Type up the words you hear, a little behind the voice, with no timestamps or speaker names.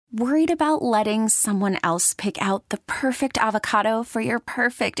Worried about letting someone else pick out the perfect avocado for your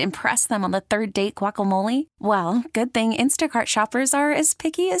perfect impress them on the third date guacamole? Well, good thing Instacart shoppers are as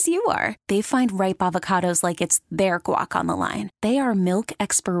picky as you are. They find ripe avocados like it's their guac on the line. They are milk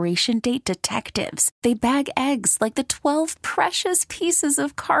expiration date detectives. They bag eggs like the 12 precious pieces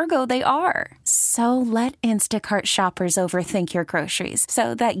of cargo they are. So let Instacart shoppers overthink your groceries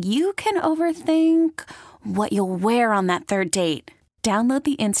so that you can overthink what you'll wear on that third date. Download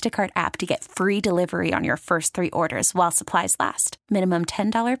the Instacart app to get free delivery on your first 3 orders while supplies last. Minimum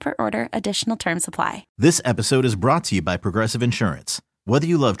 $10 per order. Additional terms apply. This episode is brought to you by Progressive Insurance. Whether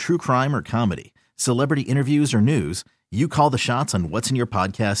you love true crime or comedy, celebrity interviews or news, you call the shots on what's in your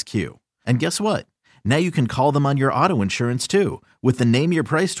podcast queue. And guess what? Now you can call them on your auto insurance too with the Name Your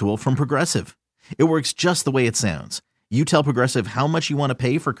Price tool from Progressive. It works just the way it sounds. You tell Progressive how much you want to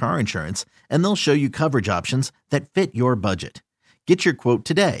pay for car insurance, and they'll show you coverage options that fit your budget. Get your quote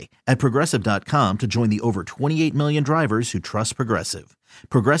today at Progressive.com to join the over 28 million drivers who trust Progressive.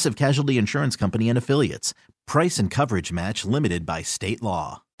 Progressive Casualty Insurance Company and Affiliates. Price and coverage match limited by state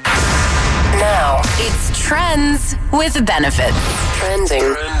law. Now, it's Trends with Benefits.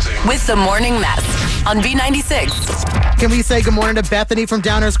 Trending with the Morning Mess on B96. Can we say good morning to Bethany from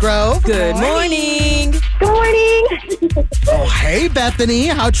Downers Grove? Good morning. Good morning. Oh, hey, Bethany.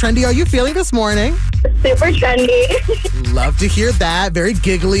 How trendy are you feeling this morning? Super trendy. Love to hear that. Very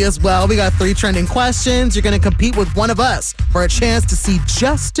giggly as well. We got 3 trending questions. You're going to compete with one of us for a chance to see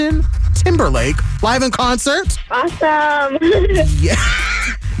Justin Timberlake live in concert. Awesome. Yeah.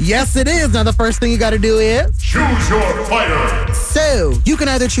 Yes, it is. Now, the first thing you got to do is choose your fighter. So, you can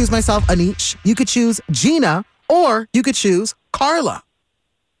either choose myself, Anish, you could choose Gina, or you could choose Carla.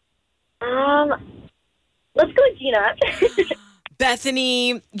 Let's go with Gina.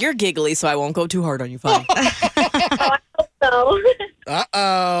 Bethany, you're giggly, so I won't go too hard on you. Fine. I hope so.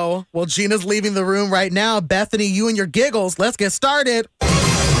 Uh-oh. Well, Gina's leaving the room right now. Bethany, you and your giggles. Let's get started.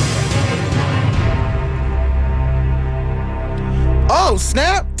 Oh,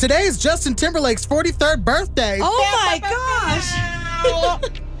 snap. Today's Justin Timberlake's 43rd birthday. Oh, my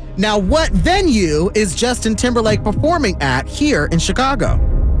gosh. Now, what venue is Justin Timberlake performing at here in Chicago?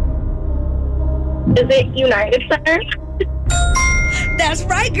 Is it United Center? That's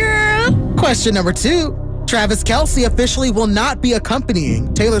right, girl. Question number 2. Travis Kelce officially will not be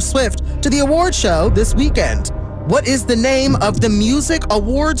accompanying Taylor Swift to the award show this weekend. What is the name of the music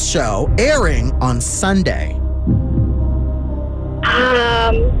awards show airing on Sunday?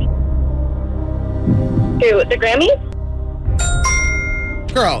 The Grammys?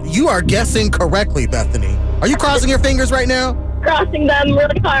 Girl, you are guessing correctly, Bethany. Are you crossing your fingers right now? Crossing them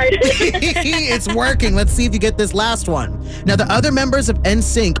really hard. It's working. Let's see if you get this last one. Now, the other members of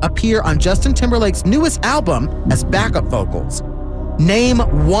NSYNC appear on Justin Timberlake's newest album as backup vocals. Name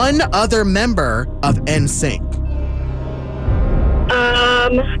one other member of NSYNC.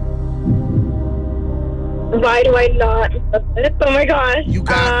 Why do I not know this? Oh my gosh. You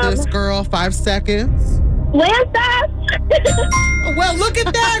got this, girl. 5 seconds. Lance Bass. Well, look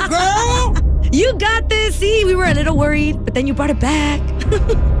at that, girl. You got this. See, we were a little worried, but then you brought it back.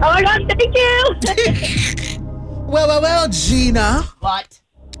 Oh my God, thank you. Well, Gina. What?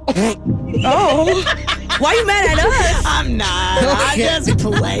 Oh. Why are you mad at us? I'm not. Okay. I'm just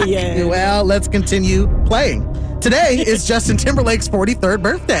playing. Well, let's continue playing. Today is Justin Timberlake's 43rd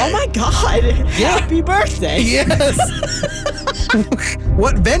birthday. Oh my God. Happy birthday. Yes.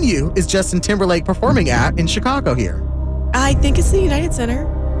 What venue is Justin Timberlake performing at in Chicago here? I think it's the United Center.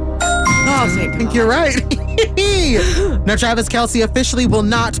 Oh, I think you're right. Now, Travis Kelce officially will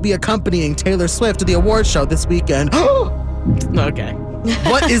not be accompanying Taylor Swift to the award show this weekend. Okay.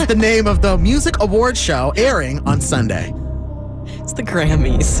 What is the name of the music award show airing on Sunday? It's the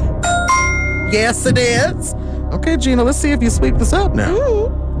Grammys. Yes, it is. Okay, Gina, let's see if you sweep this up now.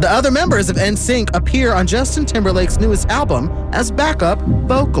 Ooh. The other members of NSYNC appear on Justin Timberlake's newest album as backup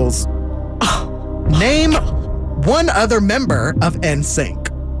vocals. Name one other member of NSYNC.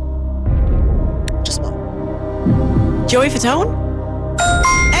 Just one. Joey Fatone?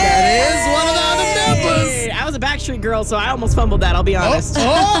 That is one of the other members. I was a Backstreet Girl, so I almost fumbled that, I'll be honest.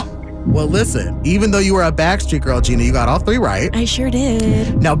 Well, listen, even though you were a Backstreet Girl, Gina, you got all 3 right. I sure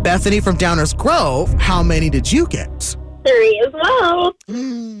did. Now, Bethany from Downers Grove, how many did you get? 3 as well.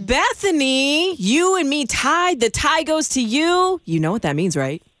 Bethany, you and me tied. The tie goes to you. You know what that means,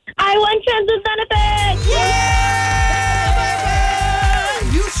 right? I won Trends with Benefits.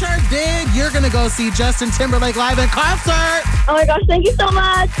 You sure did. You're going to go see Justin Timberlake live in concert. Oh my gosh, thank you so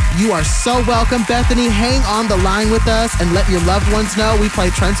much. You are so welcome, Bethany. Hang on the line with us and let your loved ones know we play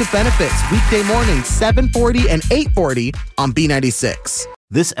Trends with Benefits weekday mornings, 7:40 and 8:40 on B96.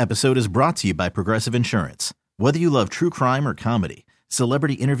 This episode is brought to you by Progressive Insurance. Whether you love true crime or comedy,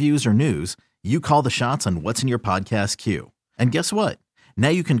 celebrity interviews or news, you call the shots on what's in your podcast queue. And guess what? Now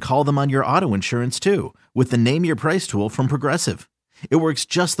you can call them on your auto insurance too with the Name Your Price tool from Progressive. It works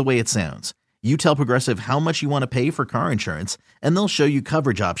just the way it sounds. You tell Progressive how much you want to pay for car insurance, and they'll show you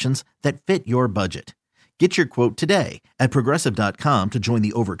coverage options that fit your budget. Get your quote today at Progressive.com to join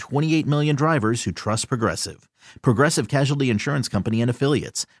the over 28 million drivers who trust Progressive. Progressive Casualty Insurance Company and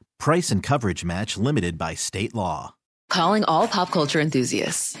Affiliates. Price and coverage match limited by state law. Calling all pop culture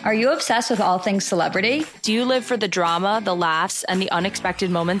enthusiasts. Are you obsessed with all things celebrity? Do you live for the drama, the laughs, and the unexpected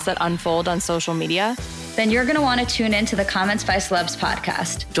moments that unfold on social media? Then you're going to want to tune into the Comments by Celebs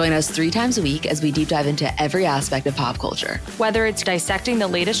podcast. Join us 3 times a week as we deep dive into every aspect of pop culture. Whether it's dissecting the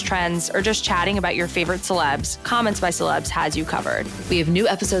latest trends or just chatting about your favorite celebs, Comments by Celebs has you covered. We have new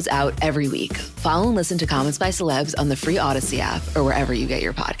episodes out every week. Follow and listen to Comments by Celebs on the free Odyssey app or wherever you get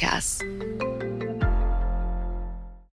your podcasts.